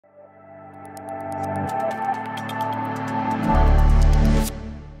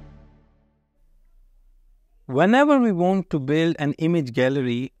Whenever we want to build an image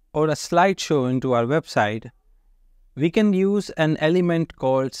gallery or a slideshow into our website, we can use an element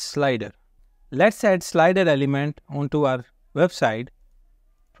called slider. Let's add slider element onto our website.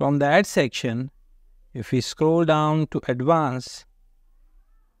 From the add section, if we scroll down to advanced,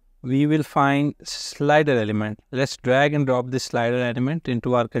 we will find slider element. Let's drag and drop this slider element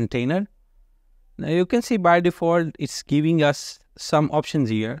into our container. Now you can see by default it's giving us some options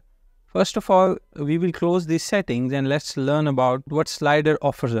here. First of all, we will close these settings and let's learn about what slider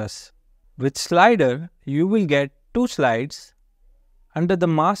offers us. With slider, you will get two slides. Under the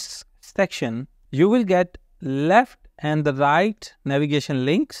masks section, you will get left and the right navigation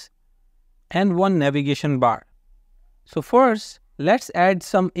links and one navigation bar. So first, let's add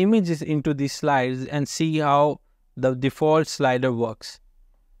some images into these slides and see how the default slider works.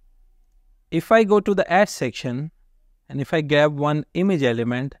 If I go to the add section and if I grab one image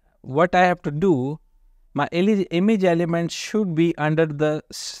element, what I have to do, my image element should be under the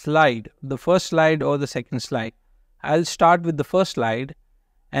slide, the first slide or the second slide. I'll start with the first slide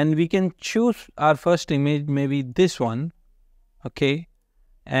and we can choose our first image, maybe this one, okay?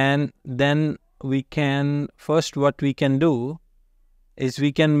 And then we can, first what we can do is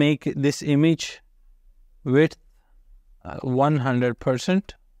we can make this image width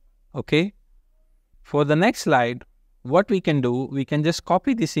 100%, okay? For the next slide, what we can do, we can just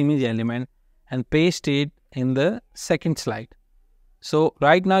copy this image element and paste it in the second slide. So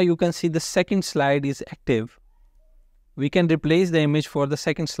right now you can see the second slide is active. We can replace the image for the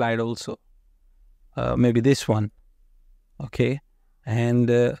second slide also, maybe this one, okay?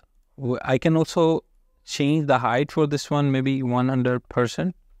 And I can also change the height for this one, maybe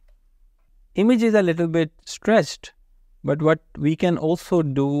 100%. Image is a little bit stretched, but what we can also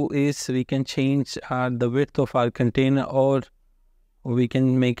do is we can change the width of our container, or we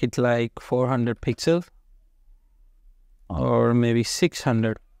can make it like 400 pixels or maybe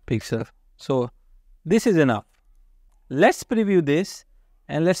 600 pixels. So this is enough. Let's preview this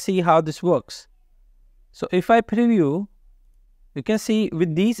and let's see how this works. So if I preview, you can see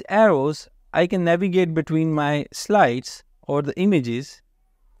with these arrows, I can navigate between my slides or the images,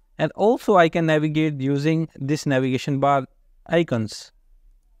 and also I can navigate using this navigation bar icons.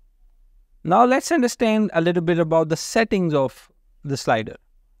 Now let's understand a little bit about the settings of the slider.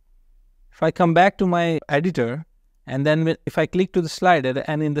 If I come back to my editor and then if I click to the slider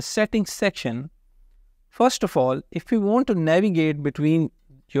and in the settings section, first of all, if you want to navigate between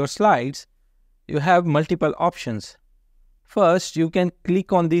your slides, you have multiple options. First, you can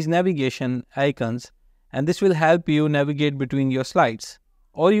click on these navigation icons and this will help you navigate between your slides.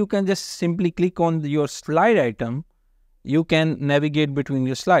 Or you can just simply click on your slide item, you can navigate between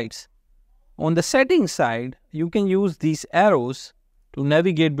your slides. On the settings side, you can use these arrows to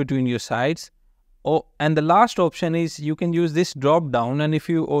navigate between your slides. And the last option is you can use this drop down, and if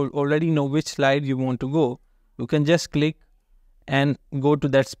you already know which slide you want to go, you can just click and go to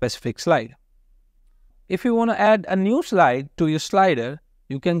that specific slide. If you want to add a new slide to your slider,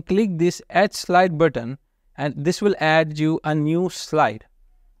 you can click this add slide button and this will add you a new slide.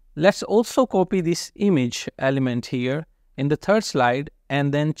 Let's also copy this image element here in the third slide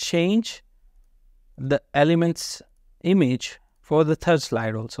and then change the element's image for the third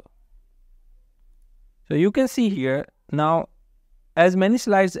slide also. So you can see here now, as many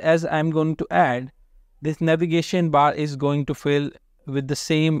slides as I'm going to add, this navigation bar is going to fill with the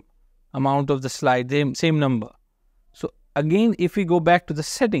same amount of the slide, same number. So again, if we go back to the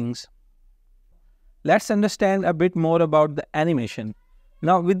settings, let's understand a bit more about the animation.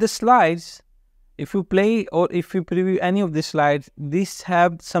 Now with the slides, if you play or if you preview any of the slides, these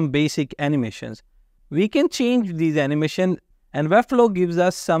have some basic animations. We can change these animations, and Webflow gives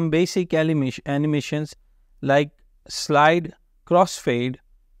us some basic animations like slide, crossfade,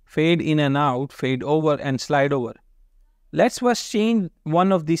 fade in and out, fade over and slide over. Let's first change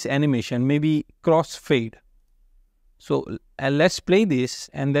one of these animation, maybe crossfade. So let's play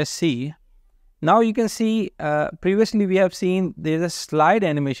this and let's see. Now you can see previously we have seen there's a slide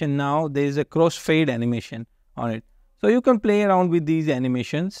animation, now there's a crossfade animation on it. So you can play around with these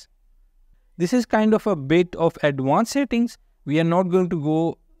animations. This is kind of a bit of advanced settings. We are not going to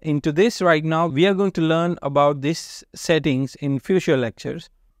go into this right now. We are going to learn about these settings in future lectures.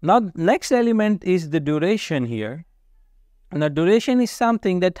 Now next element is the duration here. And the duration is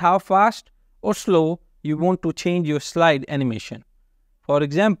something that how fast or slow you want to change your slide animation. For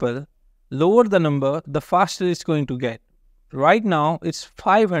example, lower the number, the faster it's going to get. Right now, it's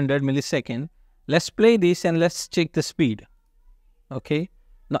 500 milliseconds. Let's play this and let's check the speed. Okay.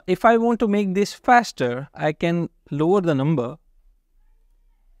 Now, if I want to make this faster, I can lower the number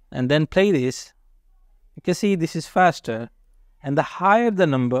and then play this. You can see this is faster, and the higher the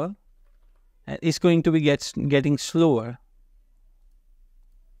number, it's going to be getting slower.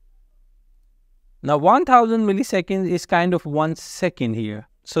 Now 1000 milliseconds is kind of 1 second here.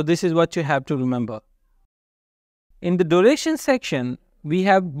 So this is what you have to remember. In the duration section, we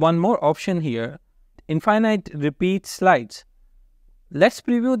have one more option here, infinite repeat slides. Let's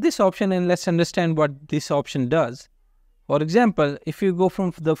preview this option and let's understand what this option does. For example, if you go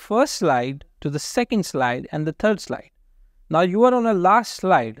from the first slide to the second slide and the third slide. Now you are on a last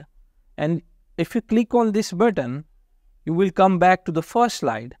slide, and if you click on this button, you will come back to the first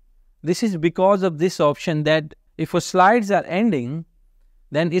slide. This is because of this option that if your slides are ending,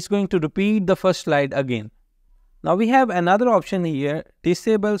 then it's going to repeat the first slide again. Now we have another option here,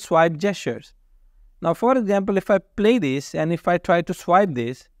 disable swipe gestures. Now for example, if I play this and if I try to swipe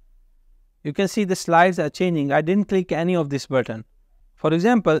this, you can see the slides are changing. I didn't click any of this button. For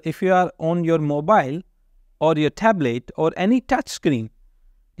example, if you are on your mobile or your tablet or any touch screen,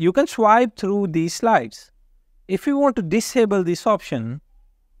 you can swipe through these slides. If you want to disable this option,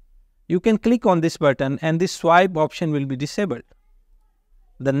 you can click on this button and this swipe option will be disabled.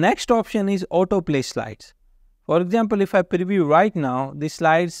 The next option is autoplay slides. For example, if I preview right now, the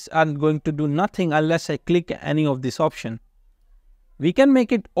slides are going to do nothing unless I click any of this option. We can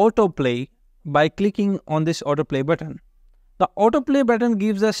make it autoplay by clicking on this autoplay button. The autoplay button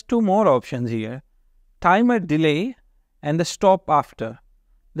gives us two more options here, timer delay and the stop after.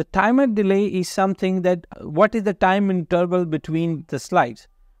 The timer delay is something that what is the time interval between the slides.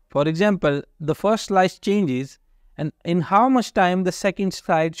 For example, the first slide changes and in how much time the second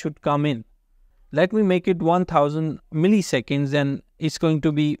slide should come in. Let me make it 1000 milliseconds and it's going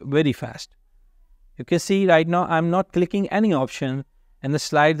to be very fast. You can see right now I'm not clicking any option and the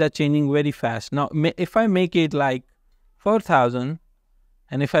slides are changing very fast. Now if I make it like 4000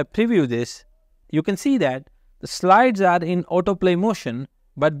 and if I preview this, you can see that the slides are in autoplay motion,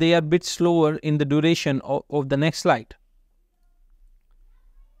 but they are a bit slower in the duration of the next slide.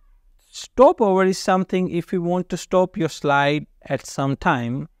 Stopover is something if you want to stop your slide at some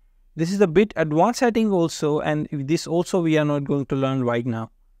time. This is a bit advanced setting also, and this also we are not going to learn right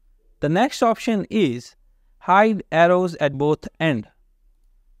now. The next option is hide arrows at both ends.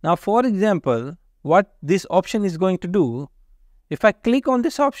 Now for example, what this option is going to do, if I click on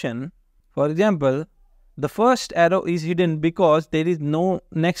this option, for example, the first arrow is hidden because there is no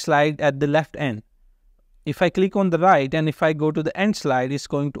next slide at the left end. If I click on the right and if I go to the end slide, it's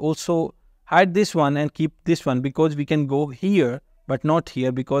going to also hide this one and keep this one because we can go here but not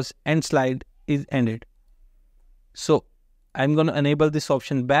here because end slide is ended. So I'm going to enable this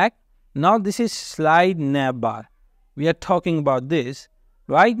option back. Now this is slide nav bar. We are talking about this.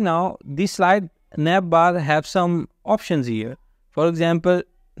 Right now this slide nav bar have some options here. For example,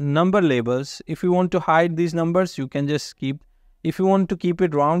 number labels. If you want to hide these numbers, you can just keep. If you want to keep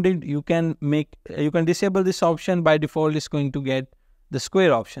it rounded, you can disable this option. By default, it's going to get the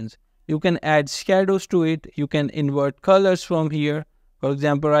square options. You can add shadows to it. You can invert colors from here. For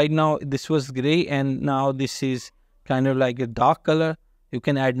example, right now this was gray and now this is kind of like a dark color. You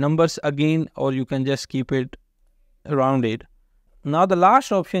can add numbers again, or you can just keep it rounded. Now the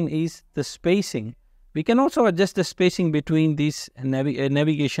last option is the spacing. We can also adjust the spacing between these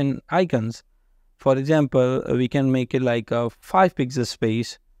navigation icons. For example, we can make it like a 5 pixel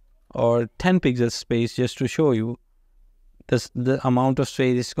space or 10 pixel space just to show you the amount of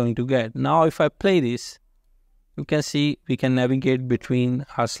space it's going to get. Now if I play this, you can see we can navigate between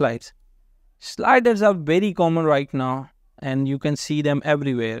our slides. Sliders are very common right now and you can see them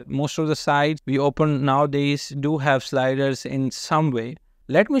everywhere. Most of the sites we open nowadays do have sliders in some way.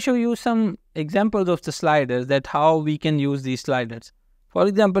 Let me show you some examples of the sliders, that how we can use these sliders. For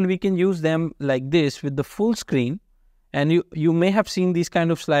example, we can use them like this with the full screen, and you may have seen these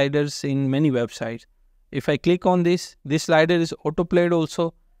kind of sliders in many websites. If I click on this slider is autoplayed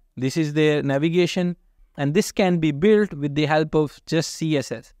also. This is their navigation, and this can be built with the help of just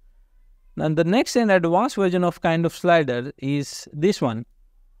CSS. Now the next and advanced version of kind of slider is this one.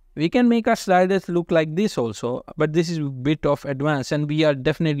 We can make our sliders look like this also, but this is a bit of advanced and we are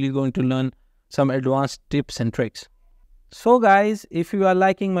definitely going to learn some advanced tips and tricks. So guys, if you are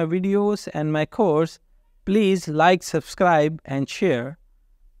liking my videos and my course, please like, subscribe and share.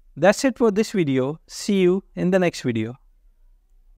 That's it for this video. See you in the next video.